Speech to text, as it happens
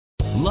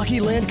Lucky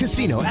Land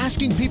Casino,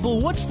 asking people,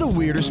 what's the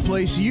weirdest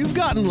place you've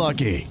gotten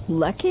lucky?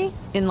 Lucky?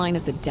 In line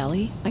at the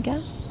deli, I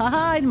guess?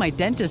 Aha, in my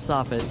dentist's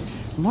office.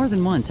 More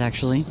than once,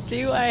 actually.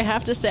 Do I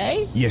have to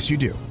say? Yes, you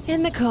do.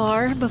 In the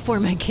car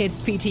before my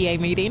kids' PTA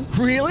meeting.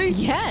 Really?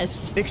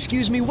 Yes.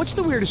 Excuse me, what's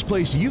the weirdest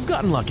place you've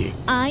gotten lucky?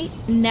 I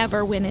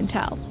never win and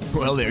tell.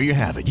 Well, there you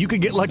have it. You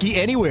can get lucky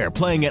anywhere,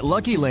 playing at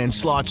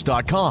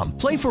LuckyLandSlots.com.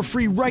 Play for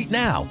free right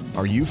now.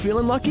 Are you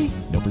feeling lucky?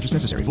 No purchase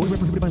necessary. Void where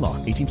prohibited by law.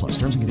 18+.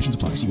 Terms and conditions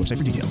apply. See website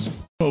for details.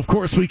 Well, of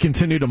course, we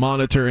continue to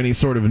monitor any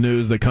sort of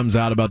news that comes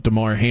out about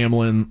Damar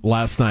Hamlin.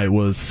 Last night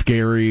was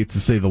scary, to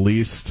say the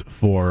least,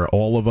 for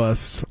all of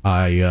us.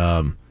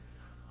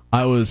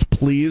 I was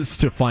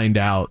pleased to find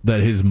out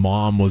that his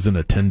mom was in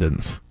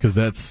attendance, because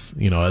that's,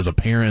 as a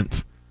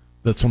parent,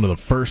 that's one of the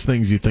first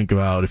things you think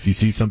about if you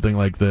see something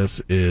like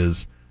this,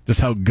 is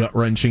just how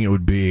gut-wrenching it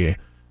would be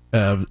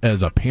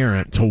as a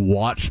parent to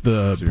watch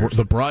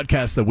the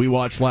broadcast that we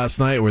watched last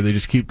night, where they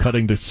just keep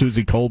cutting to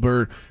Susie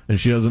Colbert and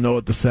she doesn't know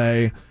what to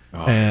say,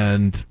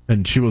 and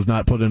she was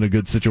not put in a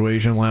good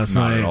situation last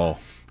night. Not at all.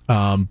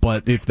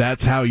 But if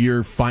that's how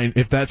you're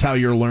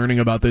learning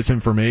about this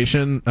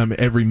information,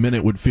 every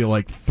minute would feel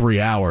like 3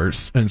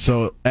 hours. And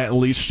so at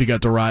least she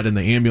got to ride in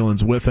the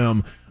ambulance with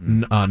him.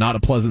 Not a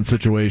pleasant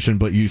situation,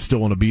 but you still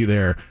want to be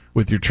there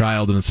with your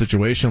child in a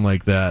situation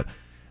like that.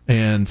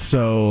 And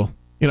so,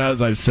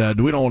 as I've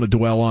said, we don't want to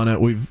dwell on it.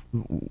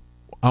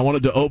 I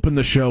wanted to open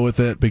the show with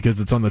it because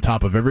it's on the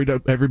top of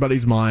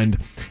everybody's mind.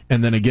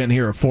 And then again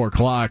here at 4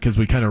 o'clock, as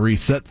we kind of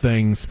reset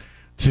things,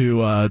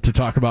 to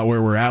talk about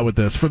where we're at with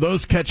this. For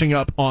those catching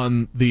up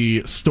on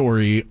the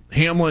story,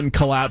 Hamlin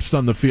collapsed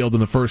on the field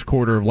in the first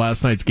quarter of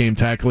last night's game,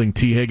 tackling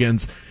T.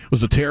 Higgins. It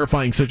was a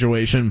terrifying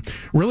situation,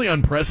 really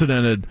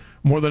unprecedented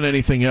more than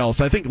anything else.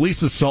 I think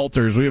Lisa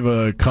Salters, we have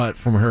a cut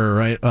from her,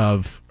 right,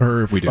 of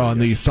her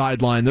the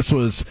sideline. This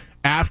was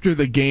after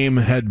the game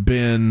had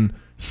been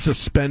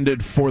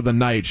suspended for the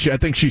night. I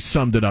think she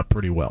summed it up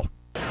pretty well.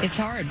 It's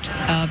hard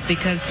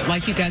because,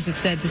 like you guys have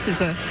said, this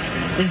is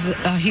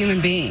a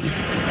human being,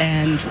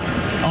 and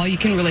all you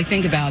can really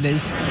think about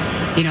is,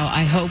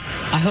 I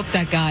hope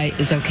that guy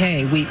is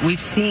okay. We've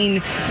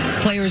seen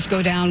players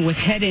go down with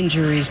head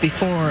injuries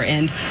before,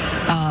 and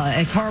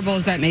as horrible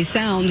as that may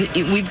sound,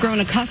 we've grown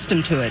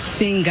accustomed to it.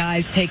 Seeing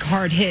guys take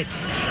hard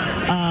hits,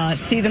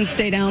 see them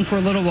stay down for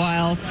a little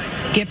while,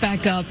 get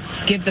back up,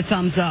 give the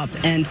thumbs up,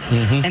 and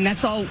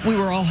that's all we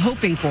were all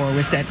hoping for,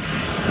 was that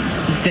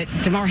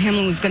Damar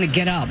Hamlin was going to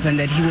get up and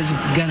that he was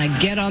going to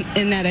get up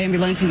in that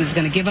ambulance. He was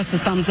going to give us a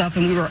thumbs up,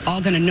 and we were all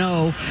going to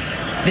know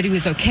that he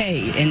was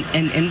okay.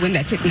 And when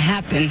that didn't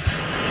happen,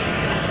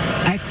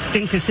 I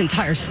think this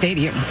entire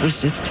stadium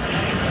was just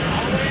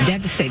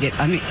devastated.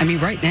 I mean,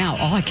 right now,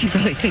 all I can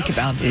really think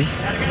about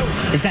is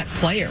that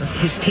player,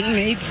 his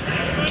teammates,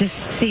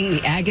 just seeing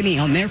the agony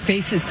on their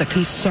faces, the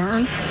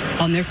concern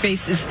on their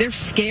faces. They're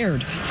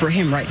scared for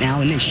him right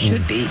now, and they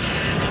should be.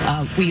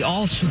 We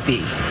all should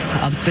be.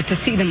 But to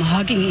see them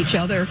hugging each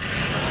other,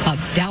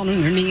 down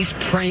on their knees,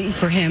 praying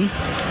for him,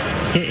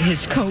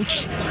 his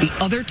coach, the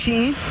other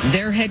team,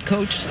 their head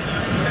coach,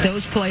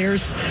 those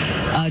players,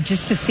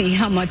 just to see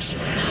how much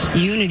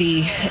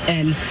unity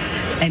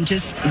and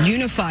just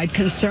unified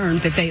concern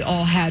that they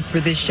all had for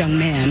this young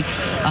man.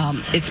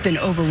 It's been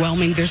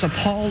overwhelming. There's a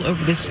pall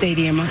over the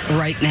stadium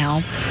right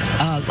now.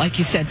 Like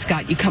you said,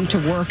 Scott, you come to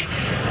work,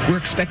 we're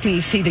expecting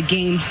to see the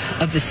game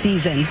of the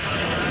season,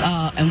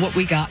 and what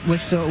we got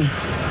was so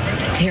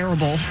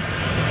terrible.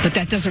 But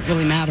that doesn't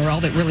really matter.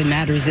 All that really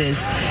matters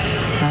is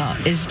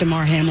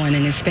Damar Hamlin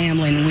and his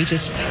family, and we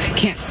just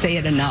can't say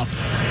it enough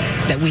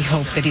that we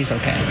hope that he's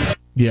okay.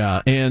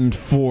 Yeah, and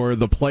for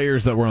the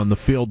players that were on the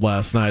field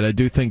last night, I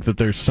do think that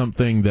there's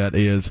something that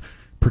is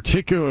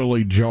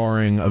particularly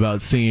jarring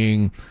about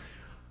seeing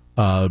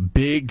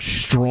big,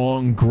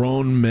 strong,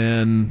 grown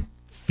men,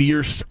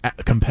 fierce,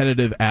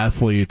 competitive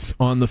athletes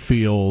on the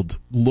field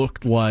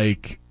looked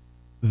like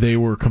they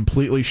were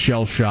completely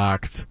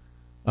shell-shocked,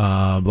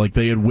 like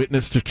they had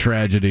witnessed a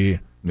tragedy.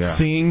 Yeah.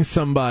 Seeing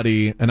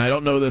somebody, and I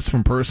don't know this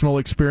from personal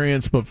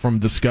experience, but from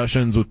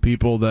discussions with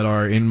people that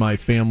are in my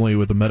family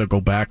with a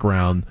medical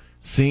background,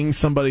 seeing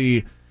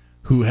somebody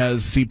who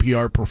has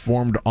CPR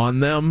performed on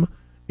them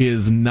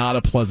is not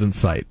a pleasant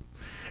sight.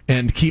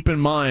 And keep in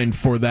mind,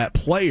 for that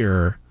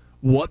player,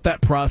 what that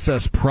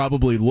process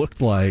probably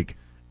looked like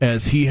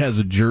as he has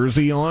a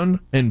jersey on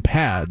and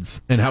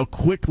pads, and how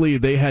quickly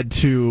they had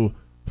to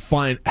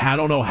find, I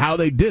don't know how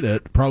they did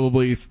it,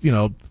 probably,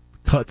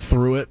 cut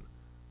through it.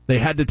 They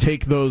had to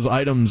take those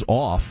items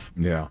off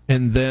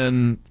and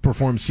then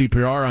perform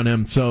CPR on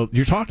him. So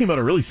you're talking about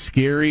a really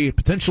scary,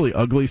 potentially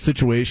ugly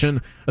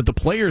situation that the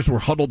players were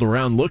huddled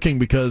around looking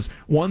because,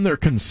 one, they're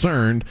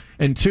concerned,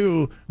 and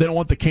two, they don't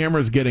want the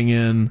cameras getting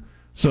in,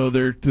 so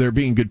they're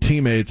being good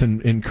teammates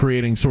and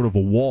creating sort of a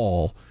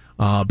wall.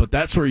 But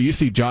that's where you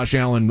see Josh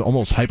Allen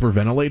almost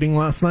hyperventilating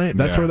last night.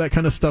 That's where that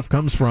kind of stuff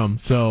comes from.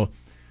 So,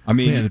 I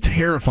mean, a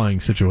terrifying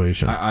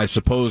situation. I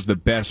suppose the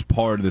best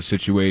part of the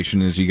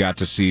situation is you got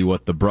to see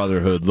what the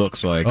brotherhood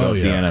looks like of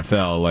the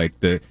NFL. Like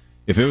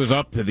if it was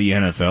up to the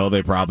NFL,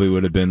 they probably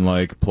would have been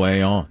like,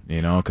 play on,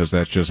 because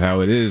that's just how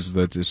it is.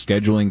 The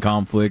scheduling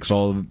conflicts,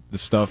 all the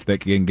stuff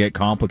that can get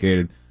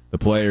complicated. The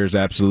players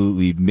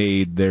absolutely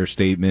made their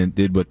statement,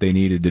 did what they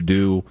needed to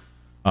do.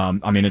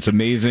 It's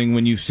amazing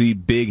when you see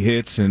big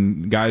hits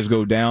and guys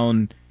go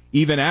down,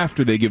 even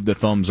after they give the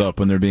thumbs up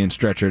when they're being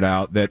stretchered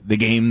out, that the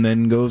game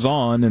then goes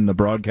on and the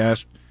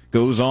broadcast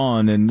goes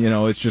on, and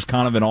it's just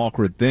kind of an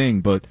awkward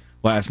thing. But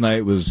last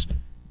night was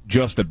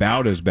just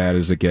about as bad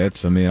as it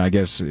gets. I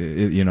guess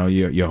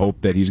you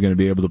hope that he's going to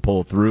be able to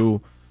pull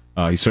through.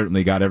 He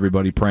certainly got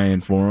everybody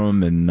praying for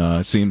him,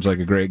 and seems like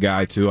a great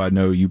guy too. I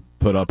know you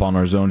put up on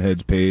our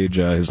Zoneheads page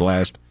his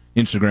last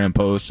Instagram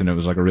post, and it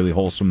was like a really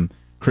wholesome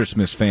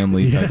Christmas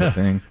family type of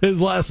thing. His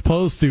last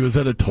post, he was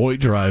at a toy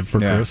drive for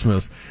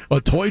Christmas.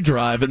 A toy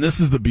drive, and this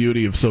is the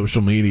beauty of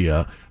social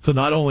media. So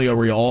not only are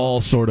we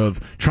all sort of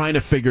trying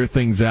to figure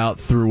things out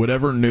through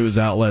whatever news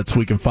outlets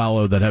we can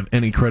follow that have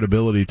any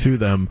credibility to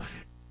them,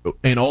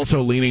 and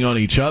also leaning on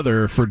each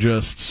other for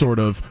just sort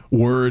of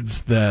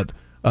words that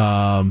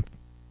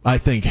I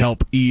think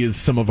help ease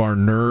some of our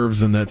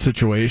nerves in that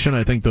situation.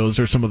 I think those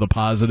are some of the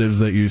positives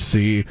that you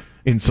see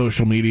in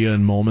social media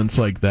in moments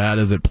like that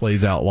as it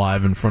plays out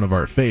live in front of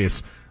our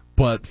face.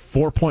 But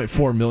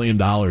 $4.4 million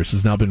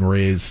has now been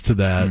raised to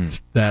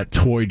that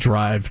toy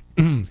drive,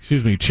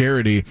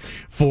 charity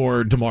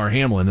for Damar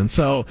Hamlin. And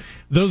so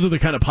those are the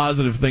kind of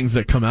positive things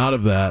that come out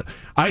of that.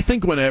 I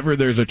think whenever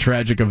there's a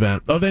tragic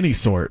event of any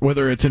sort,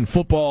 whether it's in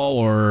football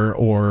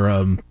or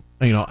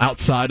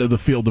outside of the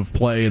field of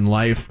play in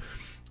life,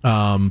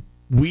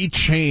 we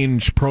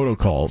change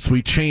protocols,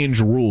 we change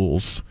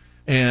rules,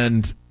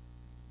 and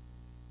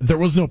there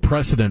was no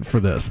precedent for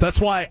this. That's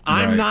why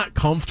I'm not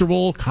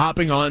comfortable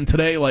hopping on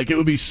today. Like, it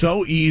would be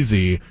so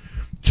easy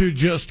to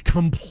just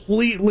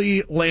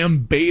completely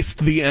lambaste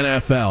the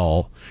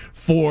NFL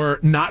for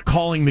not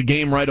calling the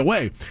game right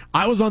away.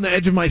 I was on the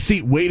edge of my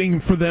seat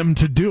waiting for them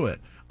to do it.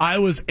 I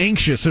was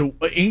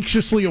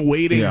anxiously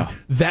awaiting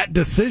that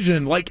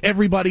decision like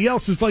everybody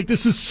else. It's like,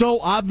 this is so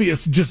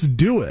obvious, just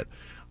do it.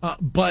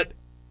 But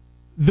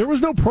there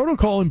was no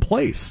protocol in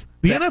place.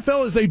 The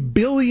NFL is a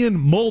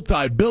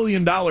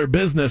multi-billion dollar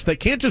business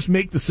that can't just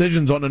make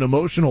decisions on an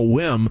emotional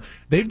whim.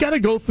 They've got to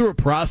go through a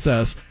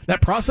process.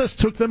 That process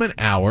took them an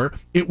hour.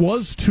 It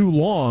was too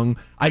long.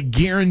 I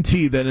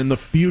guarantee that in the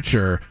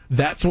future,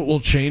 that's what will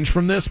change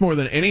from this more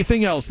than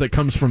anything else that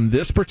comes from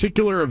this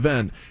particular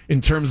event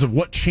in terms of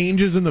what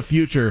changes in the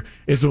future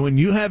is when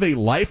you have a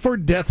life or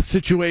death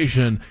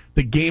situation,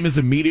 the game is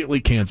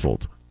immediately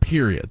canceled.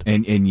 Period.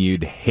 And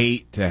you'd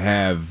hate to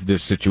have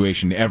this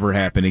situation ever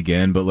happen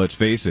again, but let's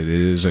face it,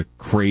 it is a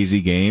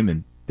crazy game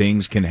and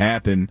things can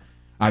happen.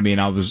 I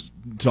was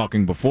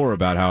talking before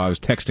about how I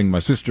was texting my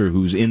sister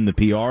who's in the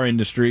PR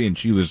industry, and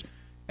she was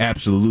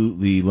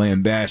absolutely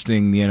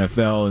lambasting the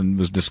NFL and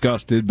was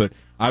disgusted, but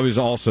I was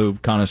also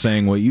kind of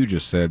saying what you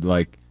just said,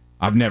 like,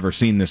 I've never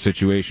seen this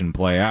situation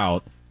play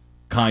out,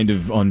 kind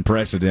of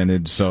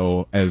unprecedented,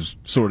 so as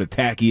sort of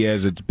tacky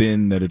as it's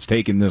been that it's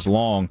taken this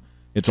long,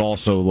 it's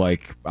also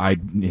like a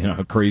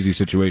crazy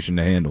situation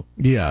to handle.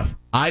 Yeah.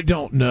 I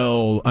don't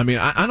know. I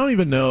don't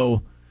even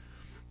know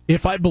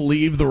if I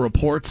believe the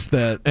reports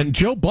that, and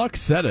Joe Buck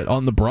said it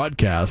on the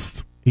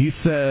broadcast. He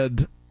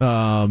said,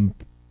 I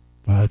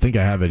think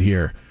I have it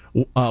here.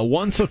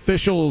 Once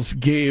officials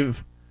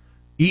gave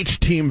each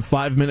team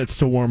 5 minutes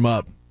to warm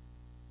up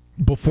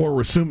before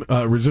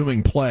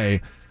resuming play,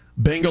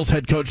 Bengals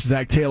head coach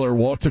Zach Taylor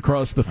walked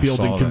across the field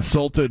and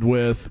consulted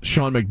with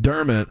Sean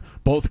McDermott.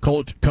 Both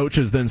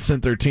coaches then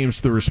sent their teams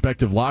to the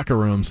respective locker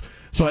rooms.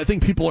 So I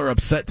think people are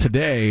upset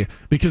today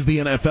because the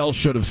NFL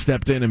should have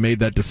stepped in and made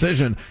that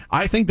decision.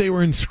 I think they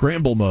were in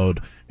scramble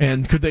mode.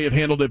 And could they have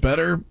handled it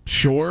better?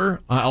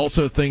 Sure. I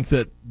also think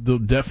that they'll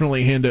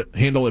definitely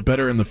handle it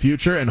better in the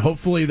future, and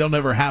hopefully they'll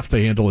never have to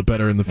handle it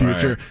better in the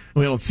future. Right.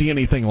 We don't see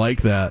anything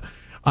like that.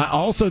 I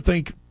also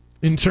think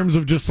in terms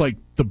of just like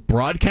the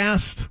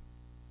broadcast,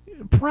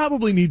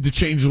 probably need to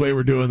change the way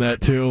we're doing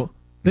that too.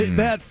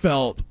 It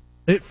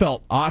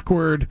felt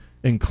awkward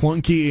and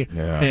clunky.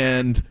 Yeah.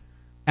 And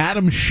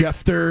Adam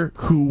Schefter,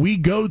 who we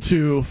go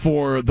to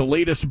for the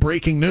latest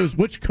breaking news,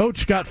 which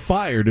coach got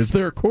fired? Is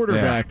there a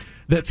quarterback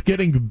that's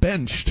getting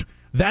benched?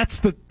 That's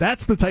the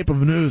type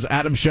of news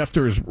Adam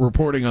Schefter is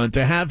reporting on.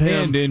 To have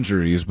him and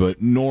injuries, but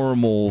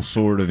normal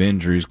sort of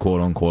injuries,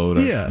 quote unquote.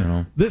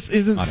 Yeah, this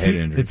isn't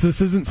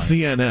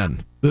CNN.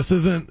 This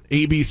isn't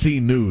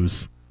ABC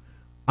News.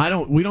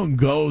 We don't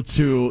go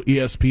to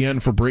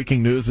ESPN for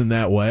breaking news in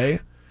that way.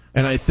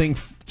 And I think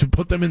to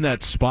put them in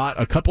that spot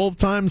a couple of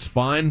times,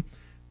 fine.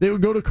 They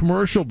would go to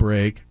commercial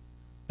break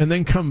and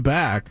then come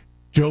back.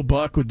 Joe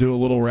Buck would do a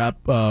little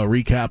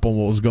recap on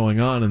what was going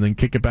on and then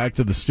kick it back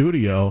to the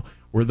studio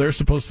where they're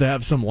supposed to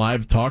have some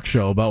live talk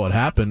show about what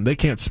happened. They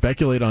can't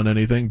speculate on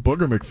anything.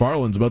 Booger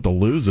McFarland's about to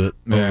lose it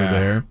over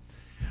there.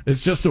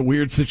 It's just a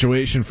weird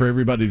situation for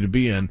everybody to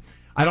be in.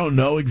 I don't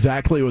know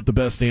exactly what the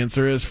best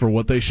answer is for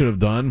what they should have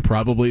done.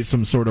 Probably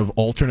some sort of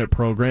alternate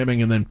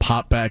programming and then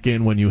pop back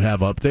in when you have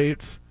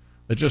updates.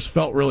 It just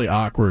felt really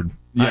awkward.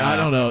 Yeah, I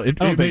don't know. I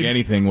don't think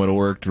anything would have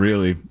worked,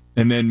 really.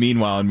 And then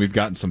meanwhile, and we've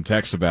gotten some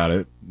texts about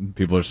it,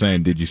 people are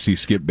saying, did you see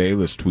Skip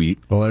Bayless tweet?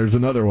 Well, there's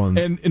another one.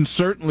 And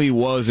certainly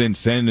was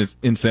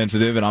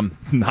insensitive, and I'm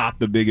not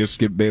the biggest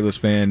Skip Bayless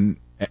fan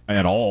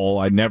at all.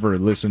 I never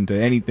listen to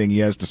anything he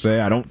has to say.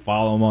 I don't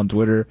follow him on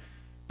Twitter.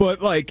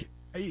 But, like,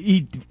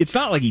 it's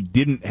not like he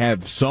didn't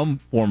have some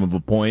form of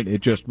a point.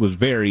 It just was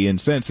very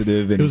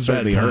insensitive, and it was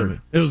certainly bad timing. hurt.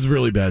 It was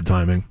really bad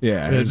timing.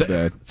 Yeah, it was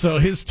bad. So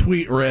his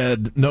tweet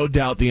read, "No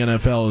doubt the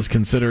NFL is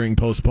considering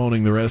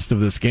postponing the rest of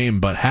this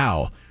game, but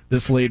how?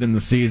 This late in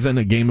the season,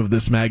 a game of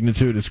this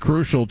magnitude is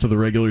crucial to the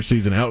regular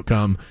season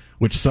outcome,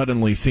 which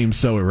suddenly seems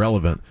so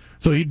irrelevant."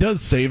 So he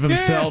does save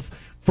himself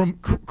from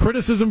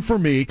criticism for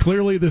me.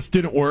 Clearly this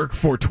didn't work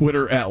for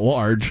Twitter at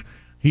large.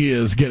 He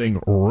is getting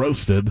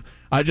roasted.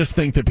 I just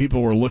think that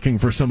people were looking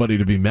for somebody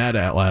to be mad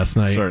at last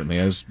night. Certainly,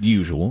 as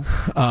usual.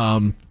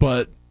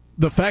 But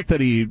the fact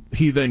that he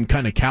then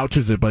kind of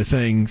couches it by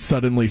saying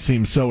suddenly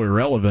seems so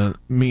irrelevant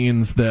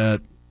means that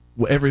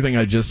everything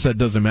I just said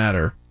doesn't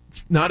matter.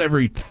 Not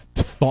every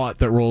thought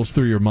that rolls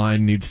through your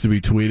mind needs to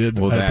be tweeted.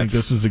 Well, I think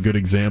this is a good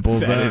example of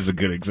that. That is a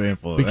good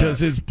example of because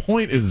that. his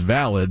point is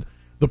valid.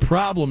 The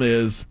problem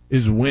is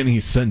when he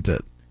sent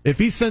it.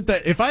 If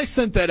I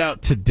sent that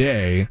out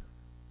today,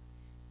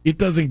 it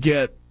doesn't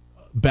get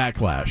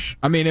backlash.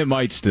 I mean, it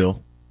might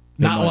still.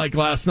 Not like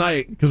last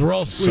night, because we're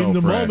all So in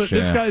the fresh, moment.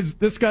 yeah.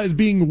 This guy's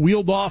being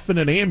wheeled off in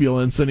an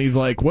ambulance, and he's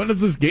like, "When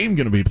is this game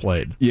going to be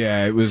played?"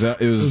 Yeah, it was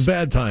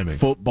bad timing.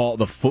 Football,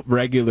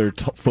 regular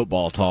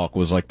football talk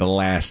was like the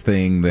last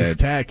thing that. It's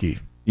tacky.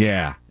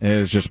 Yeah, it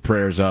was just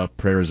prayers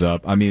up.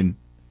 I mean,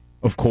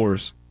 of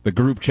course, the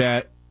group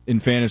chat in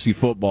fantasy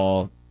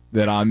football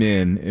that I'm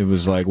in, it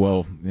was like,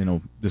 well,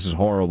 this is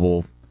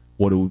horrible.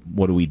 What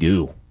do we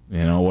do?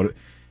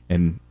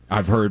 And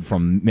I've heard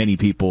from many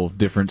people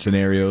different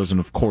scenarios, and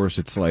of course,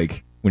 it's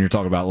like when you're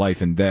talking about life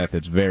and death,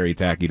 it's very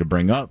tacky to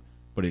bring up.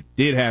 But it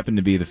did happen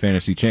to be the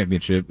fantasy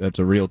championship. That's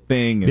a real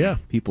thing.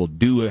 And people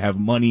do have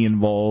money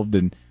involved.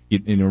 And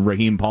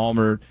Raheem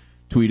Palmer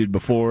tweeted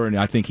before, and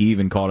I think he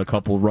even caught a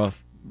couple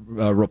rough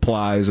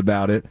replies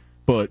about it.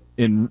 But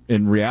in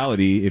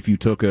reality, if you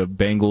took a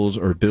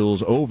Bengals or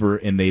Bills over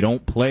and they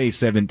don't play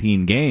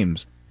 17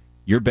 games,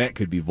 your bet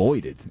could be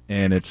voided.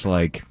 And it's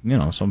like,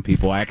 some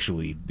people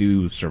actually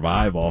do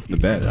survive off the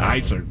bet.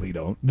 I certainly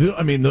don't.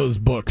 I mean, those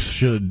books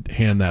should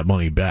hand that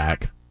money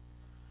back.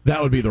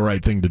 That would be the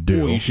right thing to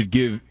do. Well, should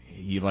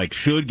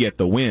get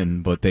the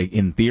win, but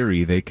in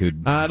theory, they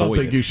could I don't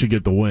think you should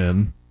get the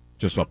win.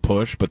 Just a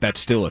push, but that's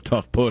still a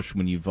tough push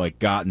when you've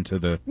gotten to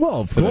the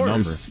of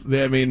course.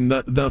 I mean,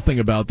 nothing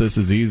about this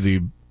is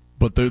easy,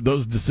 but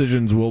those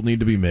decisions will need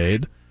to be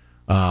made.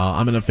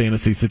 I'm in a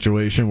fantasy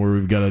situation where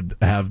we've got to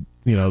have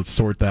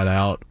sort that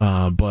out,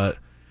 but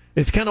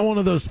it's kind of one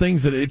of those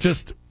things that it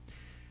just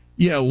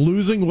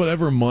losing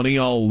whatever money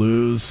I'll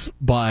lose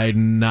by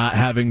not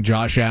having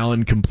Josh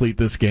Allen complete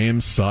this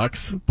game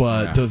sucks,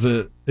 but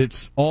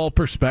it's all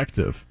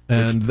perspective,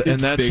 and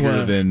that's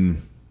bigger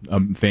than a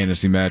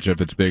fantasy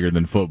matchup. It's bigger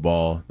than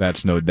football.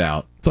 That's no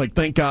doubt. It's like,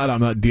 thank God I'm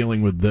not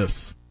dealing with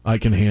this. I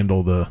can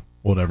handle the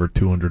whatever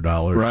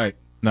 $200. Right.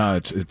 No,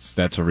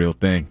 that's a real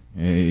thing.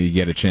 You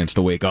get a chance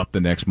to wake up the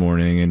next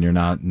morning and you're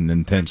not in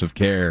intensive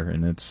care,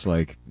 and it's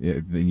like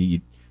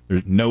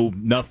there's no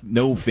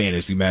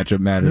fantasy matchup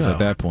matters at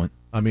that point.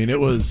 I mean, it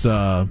was.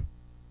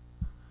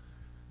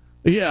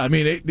 Yeah, I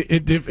mean,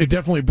 it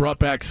definitely brought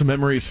back some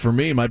memories for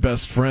me. My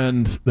best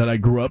friend that I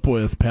grew up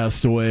with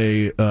passed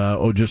away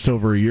just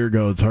over a year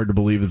ago. It's hard to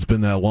believe it's been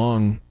that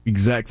long.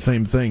 Exact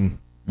same thing.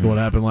 What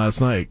happened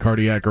last night?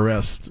 Cardiac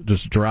arrest,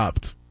 just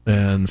dropped.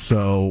 And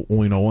so,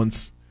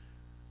 once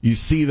you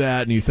see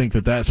that and you think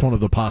that that's one of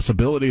the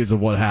possibilities of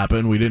what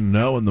happened, we didn't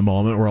know in the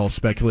moment. We're all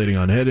speculating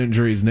on head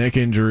injuries, neck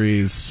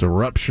injuries, a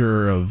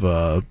rupture of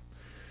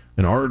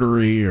an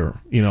artery, or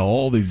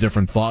all these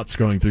different thoughts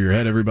going through your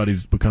head.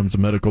 Everybody's becomes a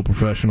medical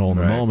professional in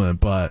the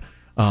moment, but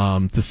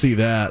to see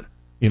that,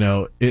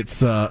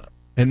 it's and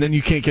then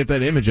you can't get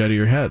that image out of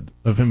your head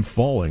of him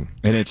falling.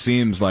 And it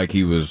seems like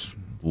he was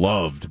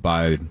loved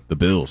by the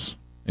Bills.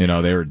 They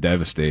were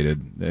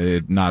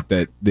devastated. Not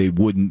that they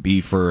wouldn't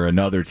be for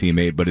another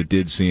teammate, but it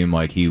did seem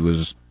like he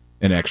was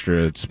an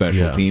extra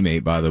special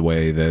teammate by the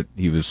way that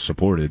he was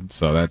supported.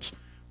 So that's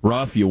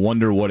rough. You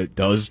wonder what it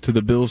does to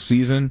the Bills'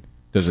 season.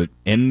 Does it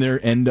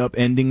end up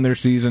ending their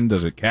season?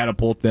 Does it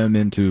catapult them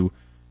into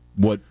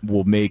what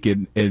will make it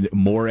a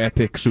more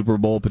epic Super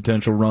Bowl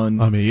potential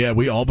run? I mean,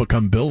 we all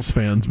become Bills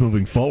fans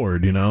moving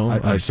forward,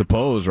 I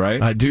suppose,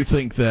 right? I do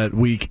think that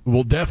we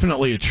will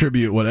definitely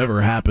attribute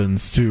whatever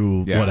happens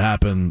to what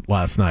happened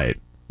last night,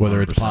 whether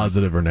 100%. It's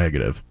positive or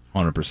negative.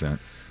 100%.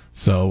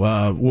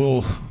 So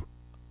we'll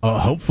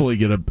hopefully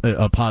get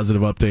a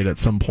positive update at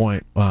some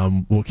point.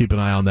 We'll keep an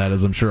eye on that,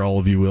 as I'm sure all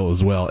of you will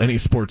as well. Any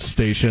sports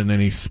station,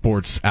 any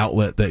sports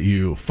outlet that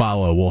you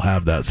follow will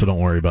have that, so don't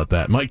worry about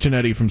that. Mike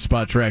Ginnetti from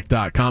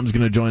SpotTrack.com is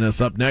going to join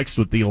us up next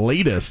with the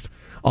latest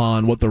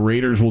on what the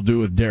Raiders will do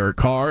with Derek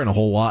Carr and a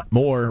whole lot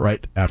more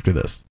right after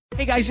this.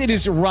 Hey guys, it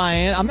is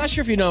Ryan. I'm not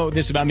sure if you know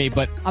this about me,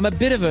 but I'm a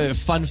bit of a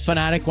fun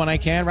fanatic when I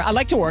can. I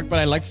like to work, but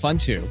I like fun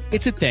too.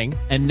 It's a thing.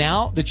 And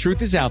now the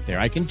truth is out there.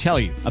 I can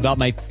tell you about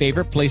my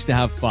favorite place to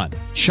have fun.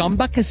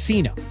 Chumba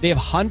Casino. They have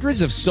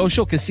hundreds of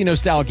social casino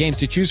style games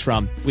to choose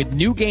from with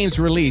new games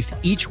released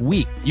each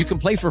week. You can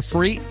play for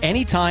free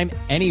anytime,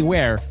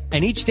 anywhere.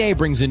 And each day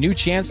brings a new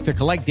chance to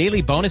collect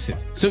daily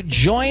bonuses. So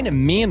join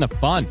me in the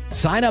fun.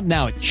 Sign up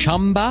now at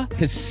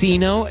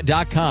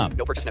ChumbaCasino.com.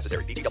 No purchase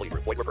necessary. VGW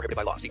Group. Void where prohibited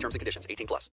by law. See terms and conditions. 18+.